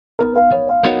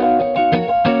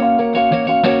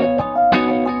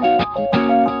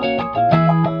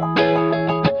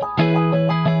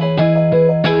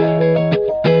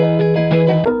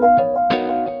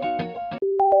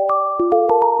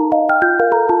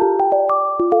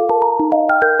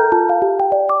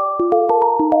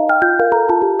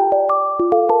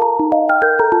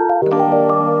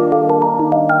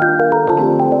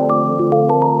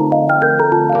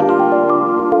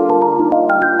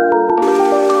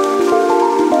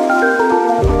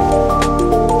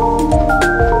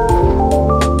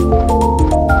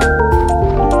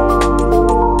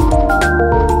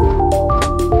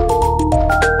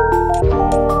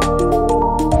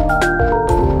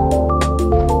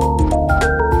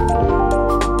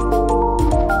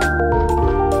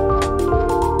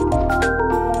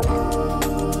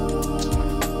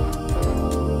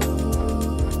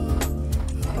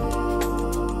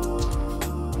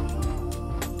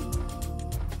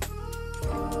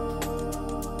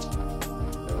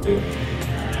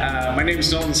My name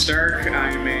is Dalton Stark.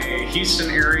 I'm a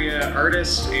Houston area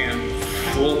artist and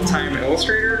full-time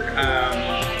illustrator.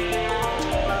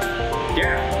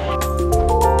 Yeah.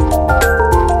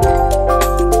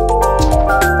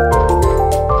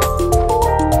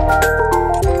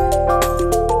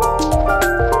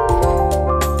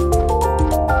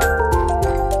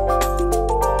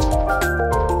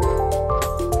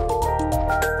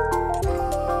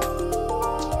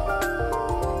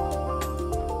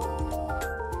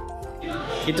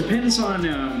 It depends on,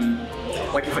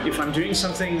 like if I'm doing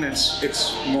something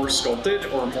it's more sculpted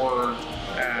or more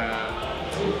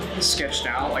sketched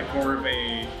out, like more of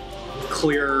a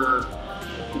clear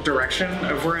direction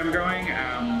of where I'm going.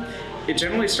 It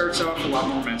generally starts off a lot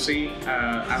more messy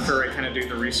after I kind of do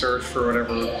the research for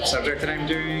whatever subject that I'm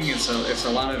doing. It's a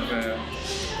lot of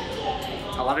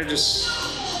just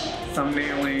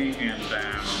thumbnailing and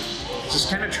just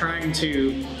kind of trying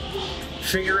to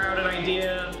figure out an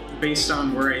idea based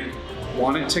on where I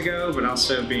want it to go, but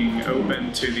also being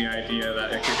open to the idea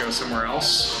that it could go somewhere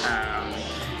else.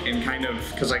 And kind of,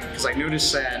 because I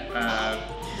noticed that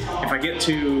if I get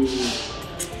too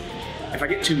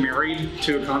married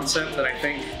to a concept that I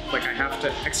think like I have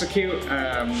to execute,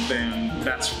 then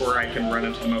that's where I can run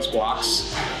into the most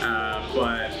blocks.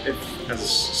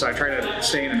 So I try to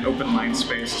stay in an open mind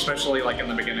space, especially like in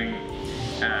the beginning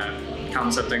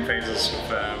concepting phases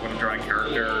when I'm drawing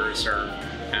characters or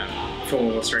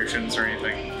full illustrations or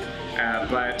anything.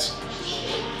 But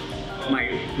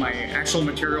my actual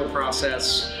material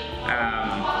process,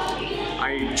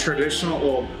 I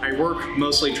work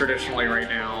mostly traditionally right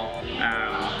now.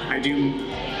 I do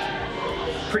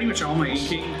pretty much all my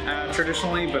inking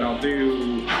traditionally, but I'll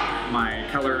do my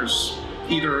colors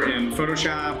either in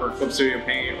Photoshop or Clip Studio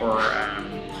Paint, or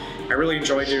I really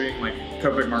enjoy doing like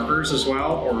Copic markers as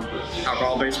well, or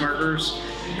alcohol-based markers.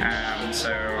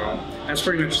 So that's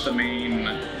pretty much the main,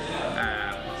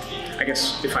 I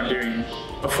guess, if I'm doing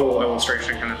a full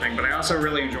illustration kind of thing. But I also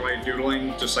really enjoy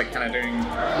doodling, just like kind of doing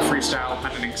freestyle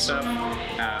pen and ink stuff.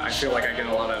 I feel like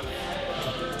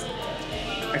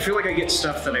I get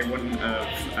stuff that I wouldn't have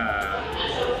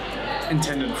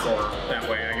intended for that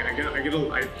way. I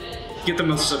get the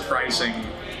most surprising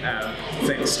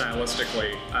things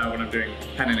stylistically when I'm doing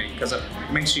pen and ink, because it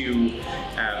makes you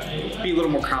be a little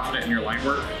more confident in your line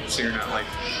work, so you're not like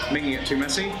making it too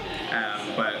messy.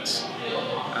 But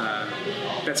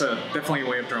that's definitely a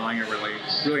way of drawing I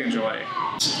really enjoy.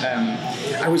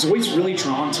 I was always really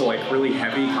drawn to like really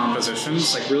heavy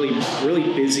compositions, like really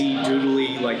busy,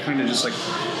 doodly, like kind of just like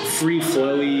free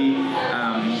flowy,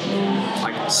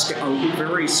 like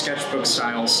very sketchbook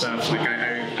style stuff. Like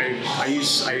I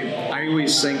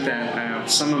always think that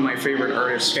some of my favorite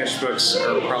artist sketchbooks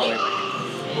are probably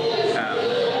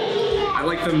I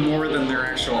like them more than their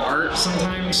actual art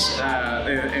sometimes,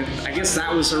 and I guess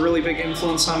that was a really big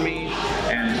influence on me,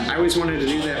 and I always wanted to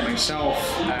do that myself,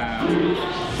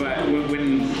 but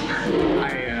when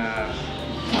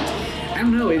I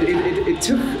don't know, it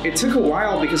took a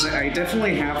while, because I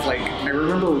definitely have like, I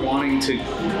remember wanting to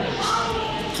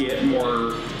get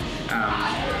more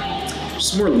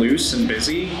just more loose and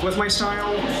busy with my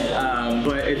style,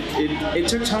 but it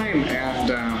took time, and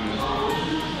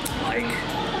like,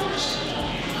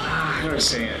 how do I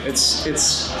say it? It's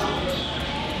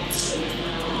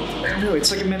I don't know,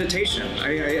 it's like a meditation.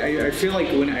 I feel like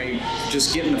when I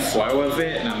just get in the flow of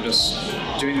it and I'm just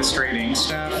doing the straight ink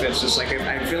stuff, it's just like,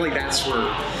 I feel like that's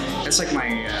like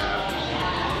my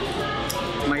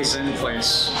my zen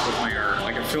place with my art.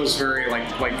 Like, it feels very like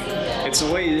it's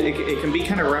a way, it can be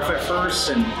kind of rough at first,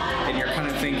 and you're kind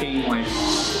of thinking like,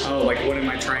 oh, like what am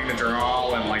I trying to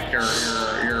draw, and like your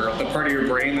the part of your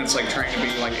brain that's like trying to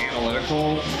be like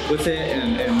analytical with it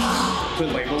and put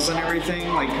labels and everything,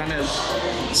 like kind of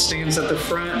stands at the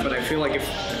front. But I feel like if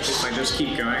I just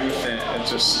keep going with it, it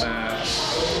just I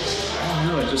don't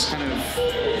know, it just kind of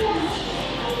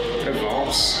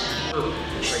evolves.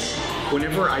 Like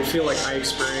whenever I feel like I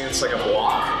experience like a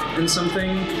block in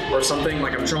something, or something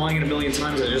like I'm drawing it a million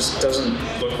times and it just doesn't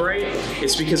look right,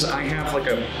 it's because I have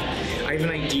an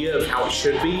idea of how it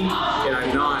should be, and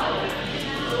I'm not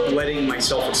letting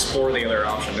myself explore the other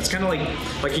option. It's kind of like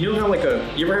you know how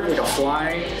you ever have like a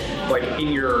fly like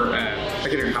in your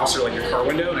house or like your car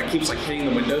window, and it keeps like hitting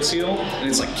the window seal, and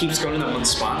it's like keeps going in that one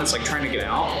spot, and it's like trying to get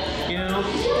out, you know?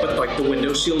 But like the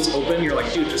window seal's open, you're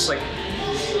like, dude, just like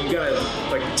you gotta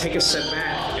like take a step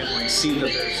back and like see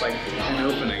that there's like an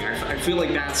opening. I feel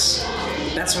like that's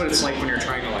what it's like when you're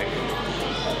trying to like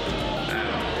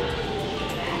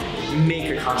make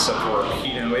a concept work.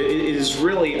 You know, it is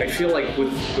really, I feel like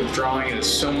with drawing, it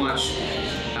is so much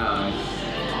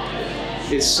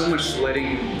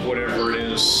letting whatever it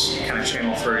is kind of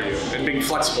channel through you and being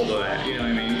flexible to that. You know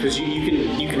what I mean? Because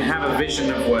you can have a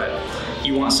vision of what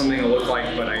you want something to look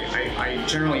like, but I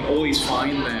generally always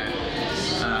find that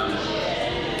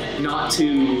not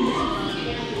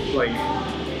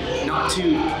to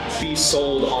be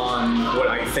sold on what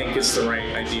I think is the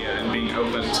right idea, and being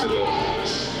open to the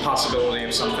possibility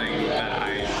of something that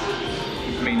I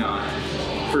may not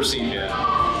perceive yet,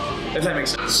 if that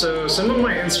makes sense. So some of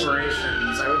my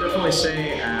inspirations, I would definitely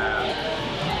say,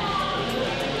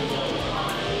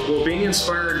 well, being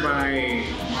inspired by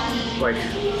like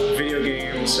video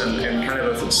games and kind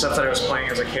of the stuff that I was playing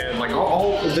as a kid, like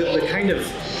all the kind of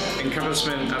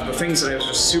encompassment of the things that I was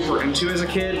just super into as a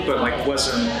kid, but like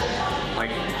wasn't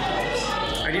like,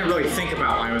 I didn't really think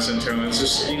about why I was into them. It's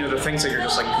just, you know, the things that you're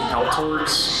just like compelled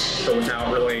towards, but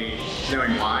without really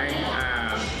knowing why.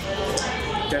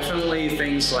 Definitely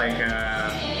things like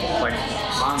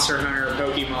Monster Hunter,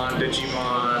 Pokemon,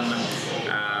 Digimon,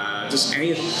 just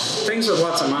any things with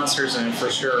lots of monsters in it for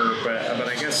sure. But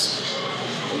I guess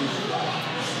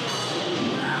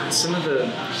some of the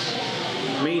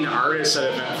main artists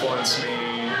that have influenced me,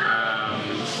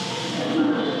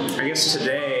 I guess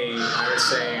today I would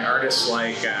say artists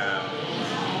like,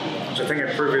 which I think I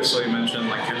previously mentioned,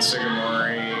 like Ken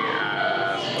Sugimori.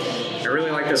 I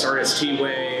really like this artist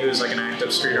T-Way, who's like an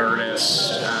active street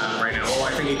artist right now. Well,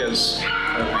 I think he does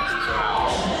other things as well.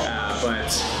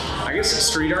 But I guess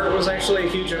street art was actually a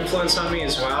huge influence on me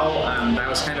as well. That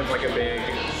was kind of like a big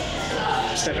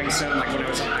stepping stone, like when I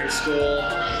was in high school.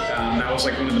 That was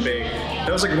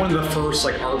like one of the first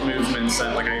like art movements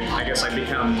that like I guess I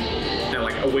become, that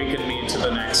like awakened me to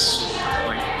the next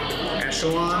like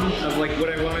echelon of like what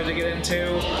I wanted to get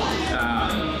into.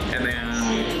 And then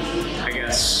I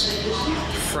guess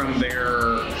from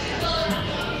there,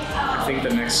 I think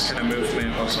the next kind of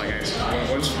movement was like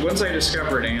once I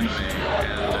discovered anime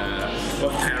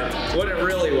and what it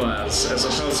really was, as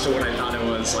opposed to what I thought it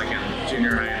was like in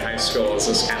junior high and high school, is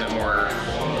this kind of more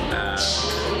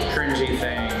cringy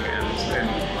thing. And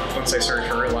once I started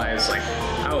to realize like,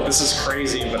 oh, this is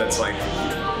crazy, but it's like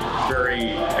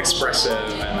very expressive,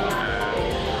 and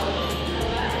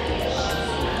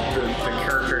the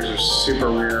characters are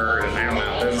super weird, and I don't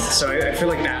know. So I feel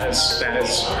like that has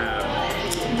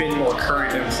been more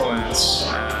current influence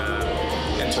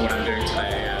into what I'm doing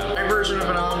today. My version of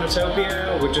an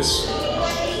Omnitopia would just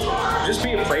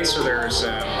be a place where there's,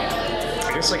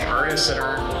 I guess, like artists that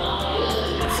aren't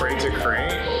afraid to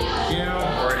create, you know,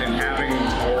 and having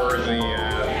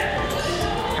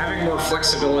more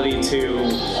flexibility to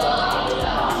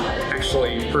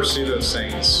actually pursue those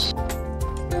things.